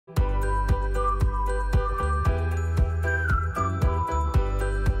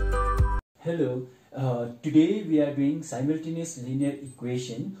Hello, today we are doing simultaneous linear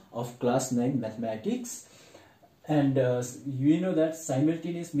equation of class 9 mathematics, and you know that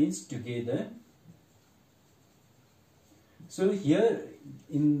simultaneous means together. So here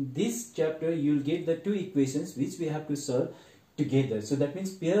in this chapter you will get the two equations which we have to solve together. So that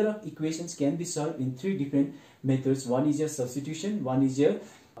means pair of equations can be solved in three different methods. One is your substitution, one is your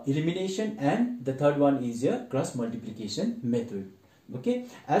elimination, and the third one is your cross multiplication method. Okay,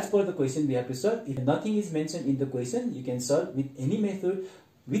 as per the question we have to solve. If nothing is mentioned in the question, you can solve with any method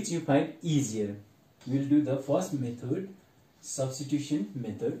which you find easier. We will do the first method, substitution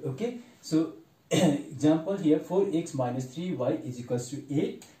method. Okay, so example here, 4x minus 3y is equals to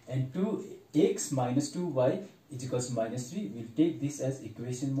 8 and 2x minus 2y is equals to minus 3. We will take this as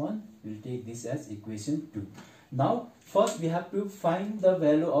equation 1, we will take this as equation 2. Now first we have to find the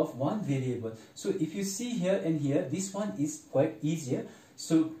value of one variable. So if you see here and here, this one is quite easier.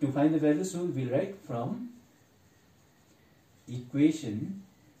 So to find the value, so we will write from equation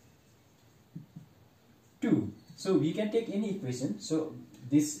 2. So we can take any equation. So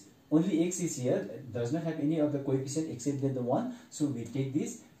this only x is here, does not have any other coefficient except than the 1. So we take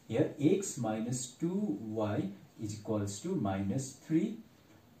this here, x minus 2y is equals to minus 3,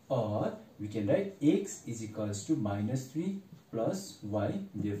 or we can write x is equals to minus 3 plus y.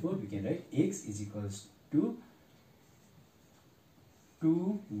 Therefore we can write x is equals to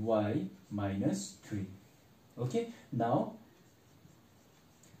 2y minus 3. Okay, now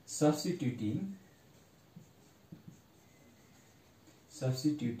substituting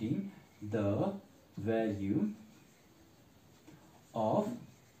the value of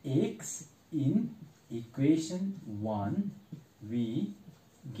x in equation 1, we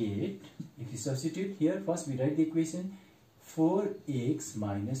get, if you substitute here, first we write the equation 4x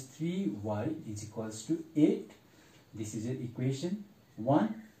minus 3y is equals to 8. This is your equation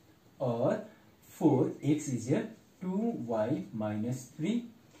 1, or 4x is your 2y minus 3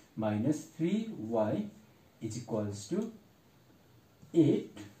 minus 3y is equals to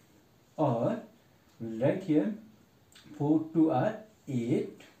 8, or we'll write here 4 2 are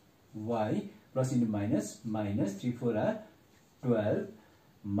 8, y plus into minus, minus 3 4 are 12,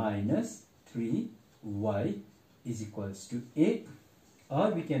 minus 3y is equals to 8, or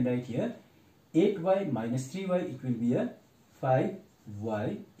we can write here 8y minus 3y, it will be a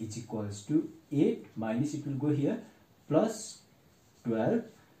 5y is equals to 8, minus it will go here, plus 12,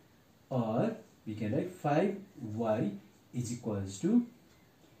 or we can write 5y is equals to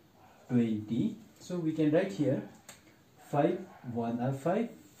 20. So we can write here 5 1 are 5,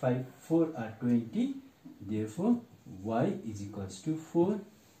 5 4 are 20, therefore y is equals to 4.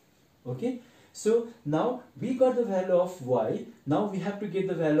 Okay, so now we got the value of y. Now we have to get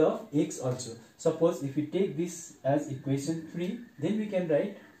the value of x also. Suppose if we take this as equation 3, then we can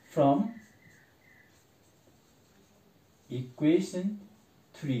write from equation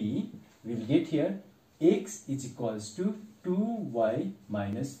 3, we will get here x is equals to 2y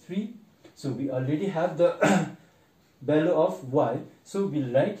minus 3. So we already have the value of y. So we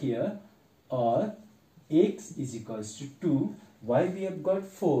will write here, or x is equals to 2, y we have got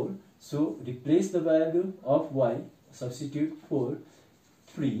 4. So replace the value of y, substitute 4,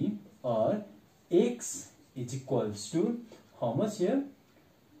 3, or x is equals to, how much here?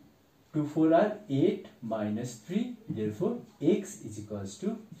 2 4 are 8 minus 3, therefore x is equals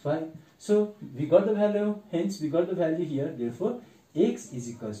to 5. So we got the value, hence we got the value here, therefore x is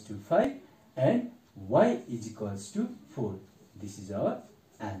equals to 5 and y is equals to 4. This is our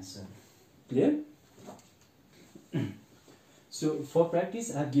answer. Clear? So for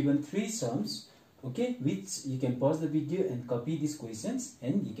practice I have given 3 sums, okay, which you can pause the video and copy these questions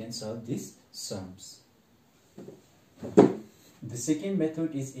and you can solve these sums. The second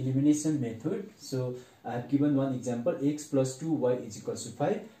method is elimination method. So I have given one example, x plus 2y is equals to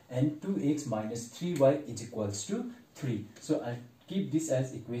 5 and 2x minus 3y is equals to 3. So I'll keep this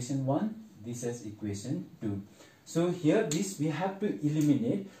as equation 1, this as equation 2. So here this we have to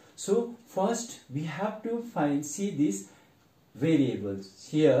eliminate. So first we have to see these variables.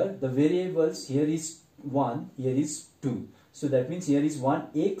 Here the variables, here is 1, here is 2. So that means here is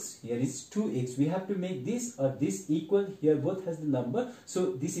 1x, here is 2x. We have to make this or this equal. Here both has the number.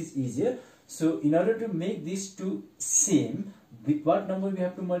 So this is easier. So in order to make these two same, with what number we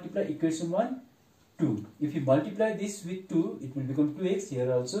have to multiply? Equation 1, 2. If you multiply this with 2, it will become 2x. Here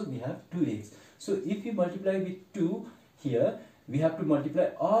also we have 2x. So if you multiply with 2, here we have to multiply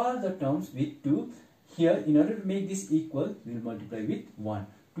all the terms with 2. Here in order to make this equal, we will multiply with 1.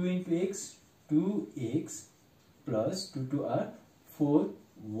 2 into x, 2x plus 2 2 are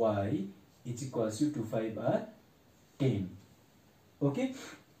 4y is equals to 2 5 are 10. Okay,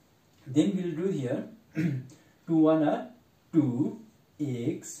 Then we'll do here 2 1 are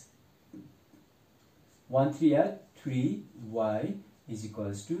 2x, 1 3 are 3y is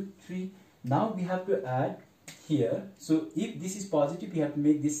equals to 3. Now we have to add here. So if this is positive, we have to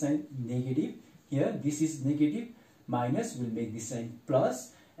make this sign negative. Here this is negative, minus will make this sign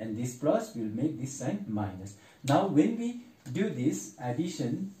plus, and this plus will make this sign minus. Now when we do this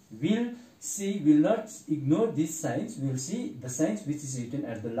addition, we'll not ignore these signs. We'll see the signs which is written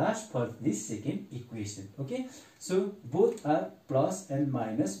at the last for this second equation. Okay, so both are plus and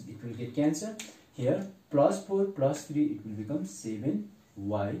minus, it will get cancelled. Here plus 4 plus 3, it will become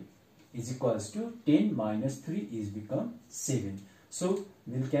 7y is equals to 10 minus 3 is become 7. So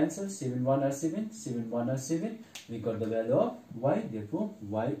we'll cancel, 7 1 are 7, 7 1 are 7. We got the value of y, therefore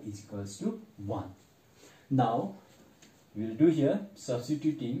y is equals to 1. Now we'll do here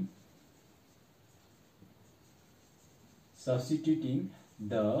substituting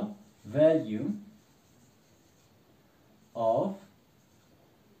the value of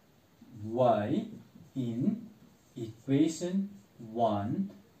y in equation 1.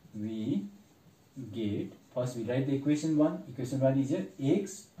 We get, first we write the equation 1. Equation 1 is here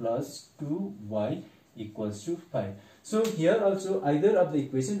x plus 2y equals to 5. So here also either of the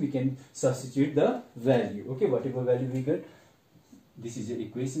equation we can substitute the value. Okay, whatever value we get, this is your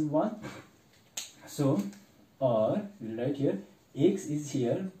equation 1. So or we'll write here x is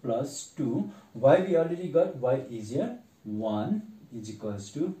here plus 2, y we already got, y is here 1 is equals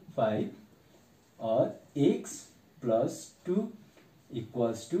to 5, or x plus 2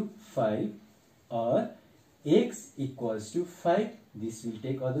 equals to 5, or x equals to 5, this will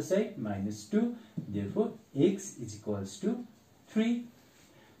take other side, minus 2, therefore x is equals to 3.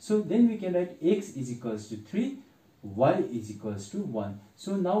 So then we can write x is equals to 3, y is equals to 1.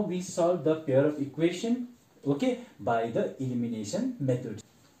 So now we solve the pair of equation, okay, by the elimination method.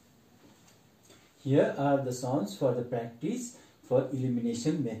 Here are the sounds for the practice for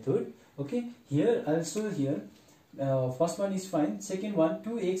elimination method. Okay, here also here first one is fine. Second one,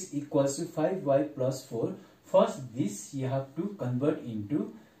 2x equals to 5y plus 4. First this you have to convert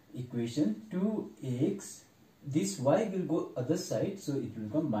into equation 2x. This y will go other side, so it will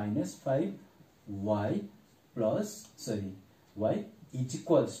become minus 5y plus, sorry, y is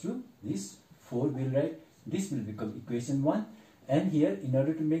equals to this 4 will write. This will become equation 1. And here in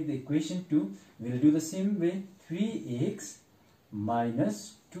order to make the equation 2, we will do the same way. 3x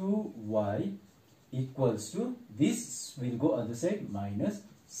minus 2y equals to, this will go other side, minus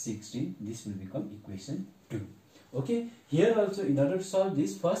 16. This will become equation 2. Okay, here also in order to solve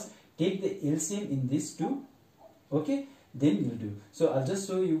this, first take the LCM in this 2. Okay, then we'll do. So I'll just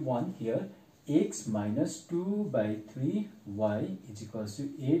show you one here. X minus 2 by 3 y is equals to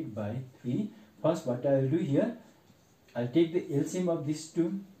 8 by 3. First what I will do here, I'll take the LCM of this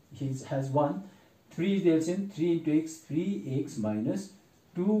 2. He has 1. 3 is the LCM. 3 into x, 3x minus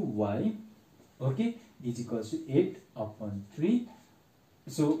 2y, okay, is equals to 8 upon 3.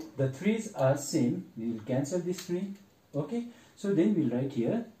 So the 3's are same. We will cancel this 3. Okay, so then we'll write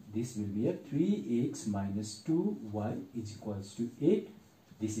here, this will be a 3x minus 2y is equals to 8.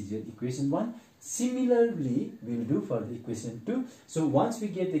 This is your equation 1. Similarly, we will do for the equation 2. So once we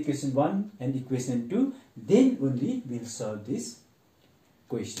get the equation 1 and equation 2, then only we will solve these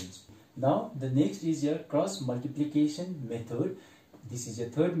questions. Now the next is your cross multiplication method. This is your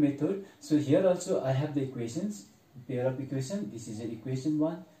third method. So here also I have the equations, pair of equation. This is your equation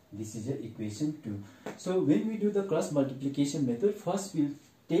 1. This is your equation 2. So when we do the cross multiplication method, first we'll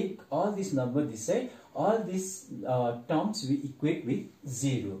take all this number this side, all these terms we equate with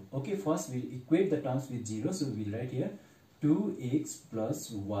 0. Okay, first we equate the terms with 0. So we'll write here 2x plus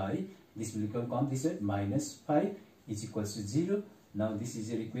y. This will become this side, minus 5 is equals to 0. Now this is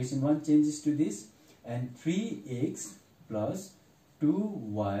your equation 1 changes to this, and 3x plus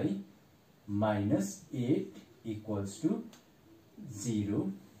 2y minus 8 equals to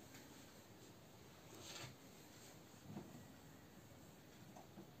 0.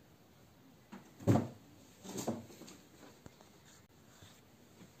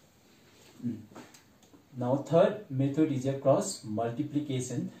 Now third method is a cross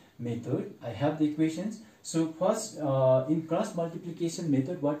multiplication method. I have the equations. So first in cross multiplication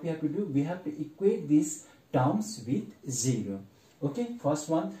method, what we have to do, we have to equate these terms with 0. Okay, first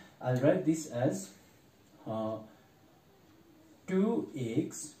one I'll write this as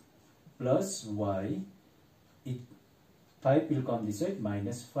 2x plus y, 5 will come this way,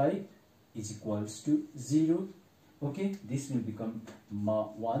 minus 5 is equals to 0. Okay, this will become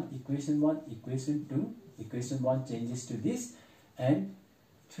 1, equation 1, equation 2, equation 1 changes to this, and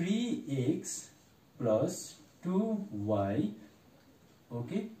 3x plus 2y,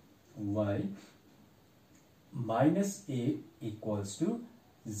 okay, y minus 8 equals to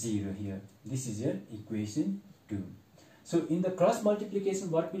 0 here. This is your equation 2. So in the cross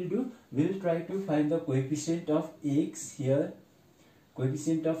multiplication, what we'll do, we'll try to find the coefficient of x here.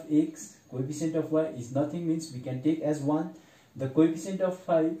 Coefficient of x, coefficient of y is nothing, means we can take as 1. The coefficient of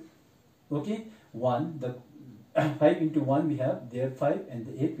 5, okay, 1, the 5 into 1 we have there 5, and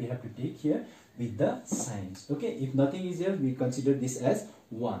the 8 we have to take here with the signs. Okay, if nothing is here, we consider this as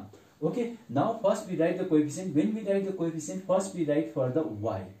 1. Okay, now first we write the coefficient. When we write the coefficient, first we write for the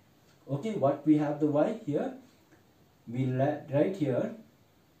y. Okay, what we have the y here, we write here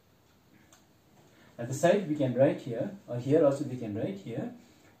at the side, we can write here, or here also we can write here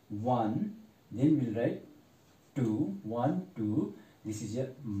 1, then we'll write 2, 1, 2, this is your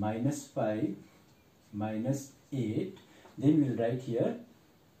minus 5, minus 8, then we'll write here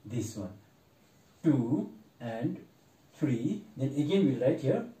this one 2 and 3, then again we'll write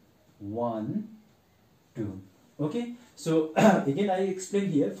here 1, 2. Okay, so again I explain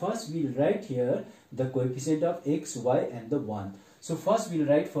here. First we'll write here the coefficient of x, y and the 1. So first we'll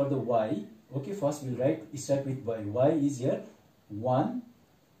write for the y. Okay, first we'll start with y. Y is here 1,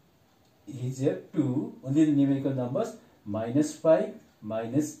 is here 2, only the numerical numbers, minus 5,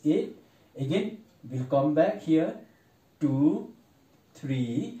 minus 8. Again we'll come back here 2,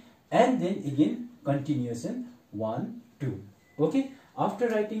 3, and then again continuation 1, 2. Okay, after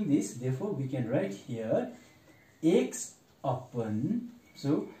writing this, therefore we can write here x upon,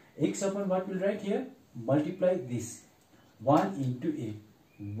 so x upon what we'll write here, multiply this 1 into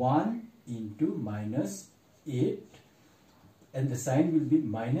 8, 1 into minus 8, and the sign will be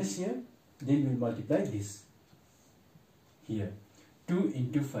minus here, then we'll multiply this here 2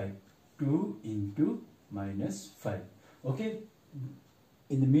 into 5, 2 into minus 5. Okay,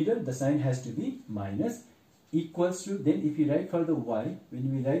 in the middle the sign has to be minus, equals to, then if you write for the y,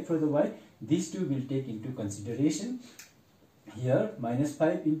 when we write for the y, these two will take into consideration. Here minus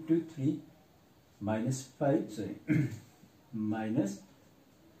 5 into 3, minus 5, sorry, minus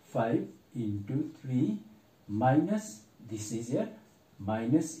 5 into 3, minus, this is here,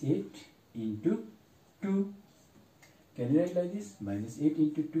 minus 8 into 2. Can you write like this? Minus 8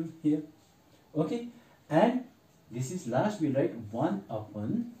 into 2 here. Okay, and this is last, we write 1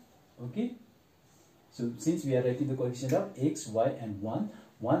 upon, okay. So since we are writing the coefficient of x, y and 1,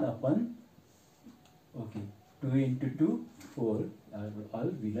 1 upon, okay, 2 into 2, 4,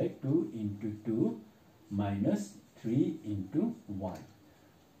 all we write 2 into 2 minus 3 into 1.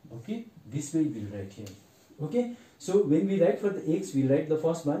 Okay, this way we will write here. Okay, so when we write for the x, we write the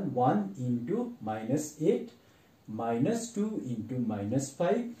first one 1 into minus 8, minus 2 into minus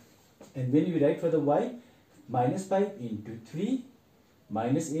 5, and when we write for the y, minus 5 into 3,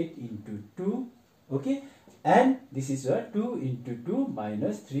 minus 8 into 2. Okay, and this is 2 into 2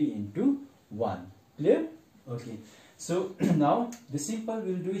 minus 3 into 1. Clear? Okay, so now the simple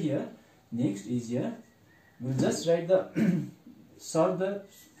we'll do here. Next is here, we'll just write the solve the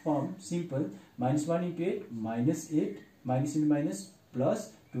form simple. Minus 1 into 8, minus 8, minus into minus,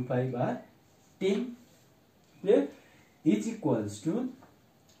 plus 2, 5 are 10. Clear? Is equals to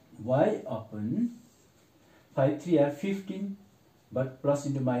y upon 5, 3 are 15, but plus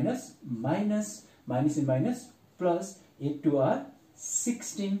into minus, minus, minus in minus, plus 8, 2 are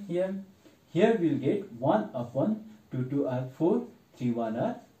 16 here. Here we will get 1 upon 2, 2 are 4, 3, 1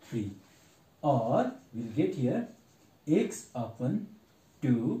 are 3. Or we will get here x upon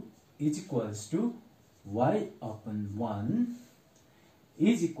 2 is equals to y upon 1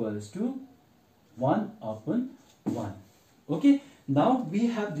 is equals to 1 upon 1. Okay, now we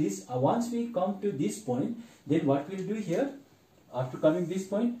have this. Once we come to this point, then what we will do here, after coming this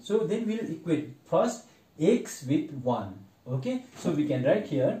point, so then we will equate first x with 1. Okay, so we can write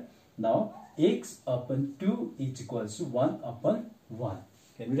here now x upon 2 is equals to 1 upon 1.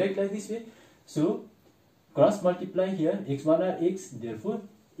 Can we write like this way? So cross multiply here, x1 are x, therefore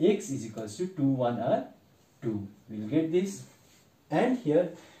x is equals to 2, 1 are 2. We will get this. And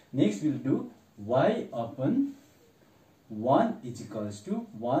here next we will do y upon 1 is equals to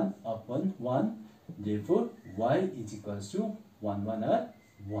 1 upon 1, therefore y is equals to 1, 1 are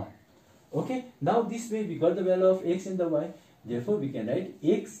 1. Okay, now this way we got the value of x and the y, therefore we can write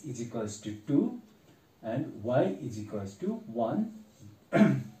x is equals to 2 and y is equals to 1.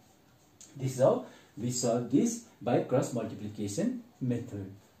 This is how we solve this by cross multiplication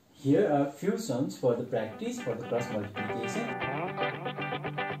method. Here are few sums for the practice for the cross multiplication.